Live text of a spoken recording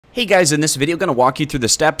Hey guys, in this video, I'm going to walk you through the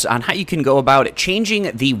steps on how you can go about changing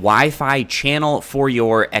the Wi-Fi channel for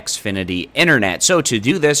your Xfinity internet. So to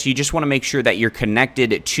do this, you just want to make sure that you're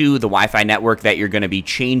connected to the Wi-Fi network that you're going to be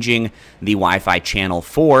changing the Wi-Fi channel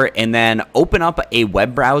for, and then open up a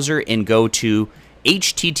web browser and go to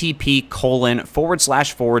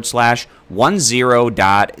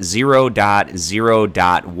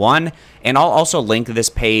http://10.0.0.1, and I'll also link this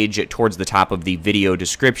page towards the top of the video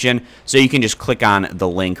description, so you can just click on the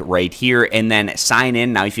link right here and then sign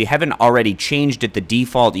in. Now, if you haven't already changed it, the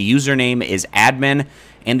default username is admin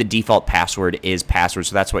and the default password is password,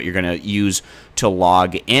 so that's what you're going to use to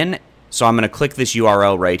log in. So I'm going to click this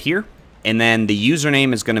URL right here, and then the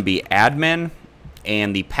username is going to be admin,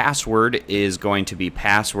 and the password is going to be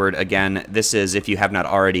password. Again, this is if you have not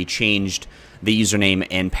already changed the username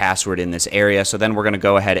and password in this area. So then we're going to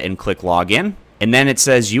go ahead and click login. And then it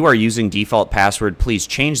says you are using default password. Please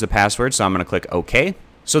change the password. So I'm going to click OK.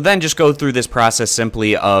 So then just go through this process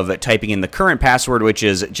simply of typing in the current password, which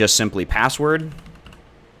is just simply password.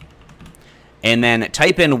 And then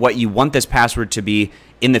type in what you want this password to be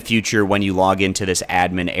in the future when you log into this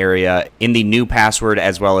admin area in the new password,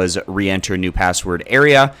 as well as re-enter new password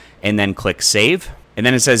area, and then click save. And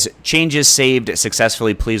then it says changes saved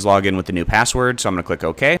successfully. Please log in with the new password. So I'm going to click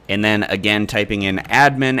OK. And then again, typing in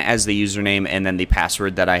admin as the username and then the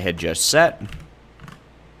password that I had just set.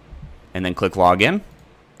 And then click login.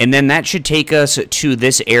 And then that should take us to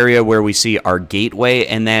this area where we see our gateway.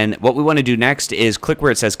 And then what we want to do next is click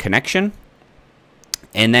where it says connection,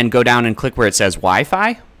 and then go down and click where it says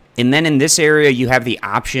Wi-Fi. And then in this area, you have the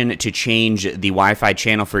option to change the Wi-Fi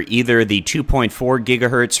channel for either the 2.4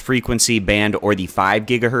 gigahertz frequency band or the 5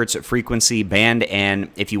 gigahertz frequency band. And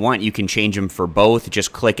if you want, you can change them for both.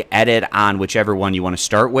 Just click edit on whichever one you want to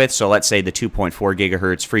start with. So let's say the 2.4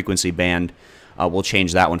 gigahertz frequency band, we'll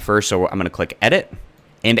change that one first. So I'm going to click edit.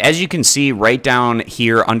 And as you can see right down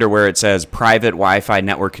here under where it says private Wi-Fi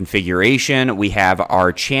network configuration, we have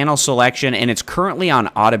our channel selection, and it's currently on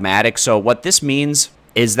automatic. So what this means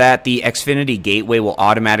is that the Xfinity gateway will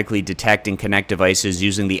automatically detect and connect devices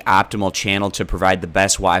using the optimal channel to provide the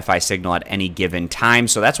best Wi-Fi signal at any given time.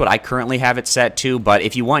 So that's what I currently have it set to, but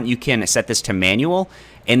if you want, you can set this to manual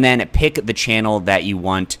and then pick the channel that you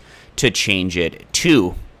want to change it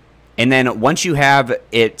to. And then once you have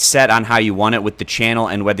it set on how you want it with the channel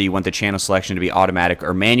and whether you want the channel selection to be automatic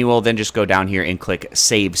or manual, then just go down here and click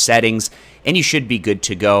Save Settings, and you should be good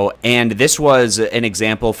to go. And this was an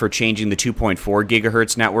example for changing the 2.4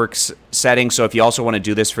 gigahertz network setting. So if you also want to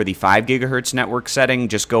do this for the 5 gigahertz network setting,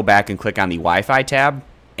 just go back and click on the Wi-Fi tab.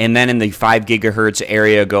 And then in the 5 gigahertz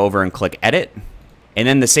area, go over and click Edit. And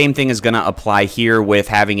then the same thing is going to apply here with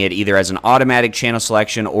having it either as an automatic channel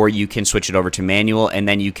selection, or you can switch it over to manual, and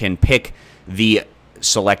then you can pick the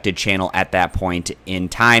selected channel at that point in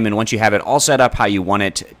time. And once you have it all set up how you want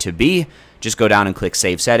it to be, just go down and click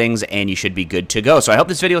Save Settings, and you should be good to go. So I hope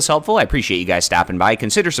this video is helpful. I appreciate you guys stopping by.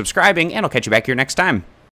 Consider subscribing, and I'll catch you back here next time.